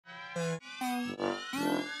In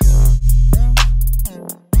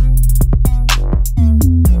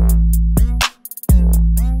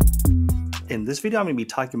this video, I'm going to be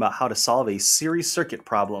talking about how to solve a series circuit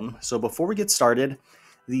problem. So before we get started,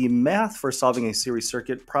 the math for solving a series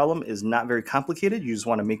circuit problem is not very complicated. You just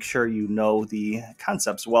want to make sure you know the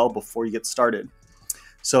concepts well before you get started.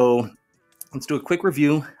 So let's do a quick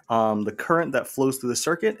review. The current that flows through the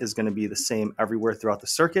circuit is going to be the same everywhere throughout the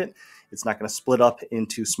circuit. It's not going to split up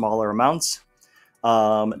into smaller amounts.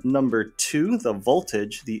 Number two, the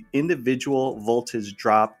voltage, the individual voltage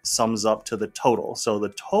drop sums up to the total. So the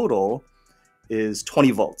total is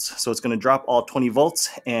 20 volts. So it's going to drop all 20 volts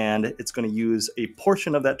and it's going to use a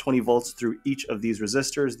portion of that 20 volts through each of these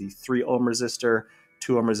resistors, the 3 ohm resistor,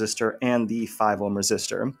 2 ohm resistor, and the 5 ohm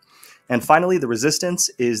resistor. And finally, the resistance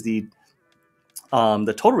is the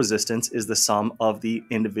total resistance is the sum of the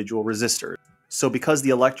individual resistors. So because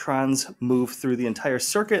the electrons move through the entire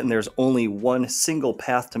circuit and there's only one single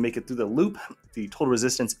path to make it through the loop, the total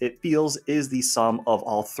resistance it feels is the sum of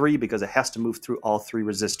all three because it has to move through all three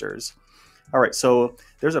resistors. All right, so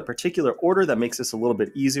there's a particular order that makes this a little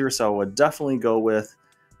bit easier. So I would definitely go with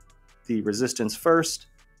the resistance first,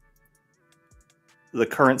 the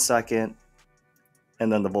current second, and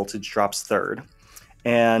then the voltage drops third.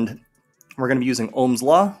 And we're going to be using Ohm's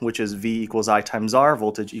law, which is V equals I times R,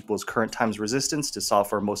 voltage equals current times resistance to solve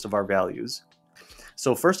for most of our values.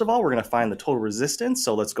 So first of all, we're going to find the total resistance.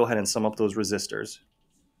 So let's go ahead and sum up those resistors.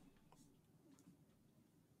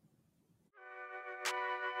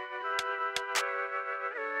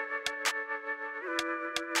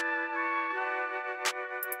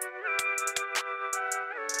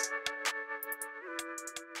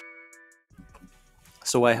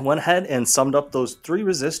 So I went ahead and summed up those three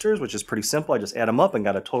resistors, which is pretty simple. I just add them up and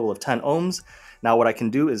got a total of 10 ohms. Now what I can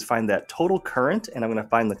do is find that total current, and I'm going to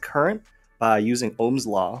find the current by using Ohm's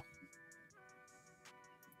law.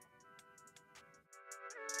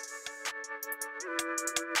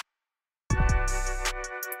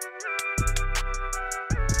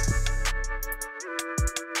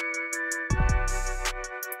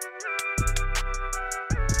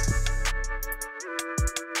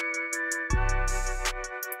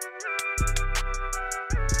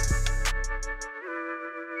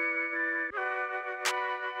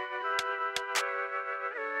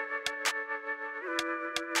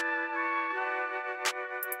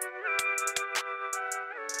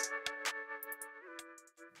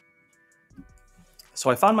 So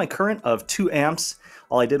I found my current of 2 amps.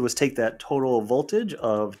 All I did was take that total voltage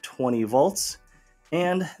of 20 volts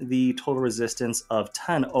and the total resistance of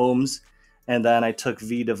 10 ohms. And then I took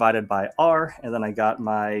V divided by R, and then I got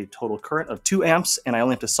my total current of 2 amps. And I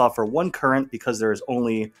only have to solve for one current because there's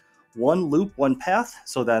only one loop, one path.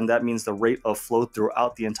 So then that means the rate of flow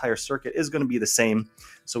throughout the entire circuit is going to be the same.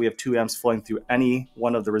 So we have 2 amps flowing through any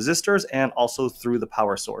one of the resistors and also through the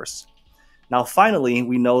power source. Now finally,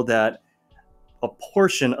 we know that a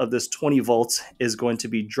portion of this 20 volts is going to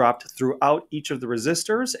be dropped throughout each of the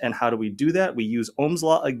resistors. And how do we do that? We use Ohm's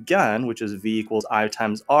law again, which is V equals I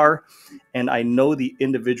times R. And I know the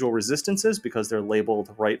individual resistances because they're labeled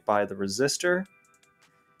right by the resistor.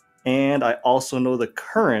 And I also know the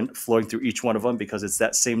current flowing through each one of them because it's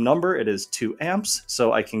that same number. It is 2 amps.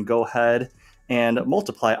 So I can go ahead and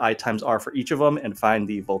multiply I times R for each of them and find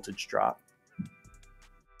the voltage drop.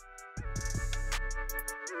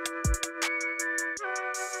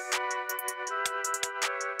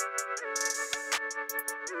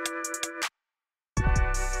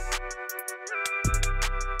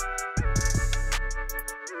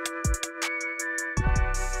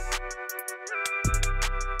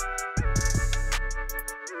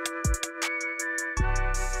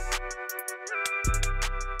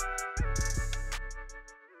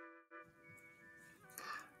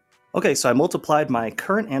 Okay, so I multiplied my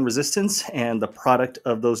current and resistance, and the product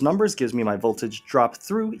of those numbers gives me my voltage drop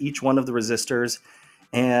through each one of the resistors.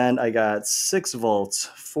 And I got 6 volts,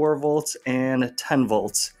 4 volts, and 10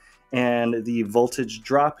 volts. And the voltage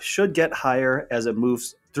drop should get higher as it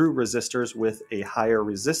moves through resistors with a higher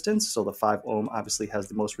resistance. So the 5 ohm obviously has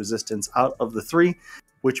the most resistance out of the three,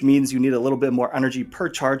 which means you need a little bit more energy per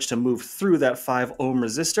charge to move through that 5 ohm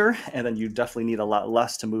resistor, and then you definitely need a lot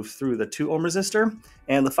less to move through the 2 ohm resistor.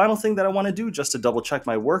 And the final thing that I want to do, just to double check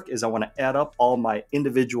my work, is I want to add up all my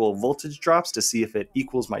individual voltage drops to see if it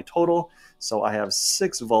equals my total. So I have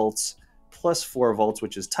 6 volts plus 4 volts,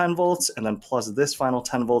 which is 10 volts, and then plus this final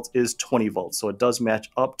 10 volts is 20 volts. So it does match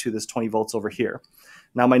up to this 20 volts over here.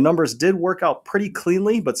 Now my numbers did work out pretty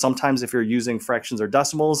cleanly, but sometimes if you're using fractions or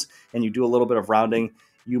decimals and you do a little bit of rounding,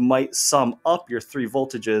 you might sum up your three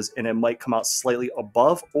voltages and it might come out slightly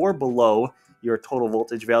above or below your total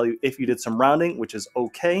voltage value if you did some rounding, which is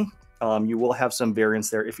okay. You will have some variance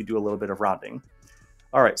there if you do a little bit of rounding.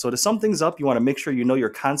 All right, so to sum things up, you want to make sure you know your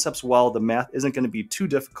concepts well. The math isn't going to be too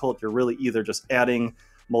difficult. You're really either just adding,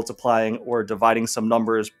 multiplying, or dividing some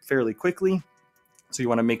numbers fairly quickly. So you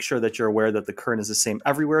want to make sure that you're aware that the current is the same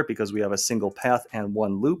everywhere because we have a single path and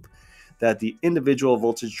one loop, that the individual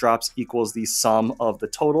voltage drops equals the sum of the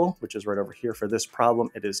total, which is right over here for this problem.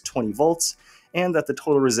 It is 20 volts, and that the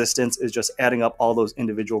total resistance is just adding up all those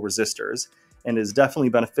individual resistors. And it is definitely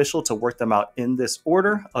beneficial to work them out in this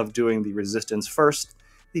order of doing the resistance first,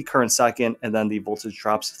 the current second, and then the voltage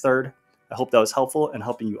drops third. I hope that was helpful in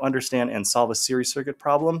helping you understand and solve a series circuit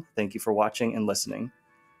problem. Thank you for watching and listening.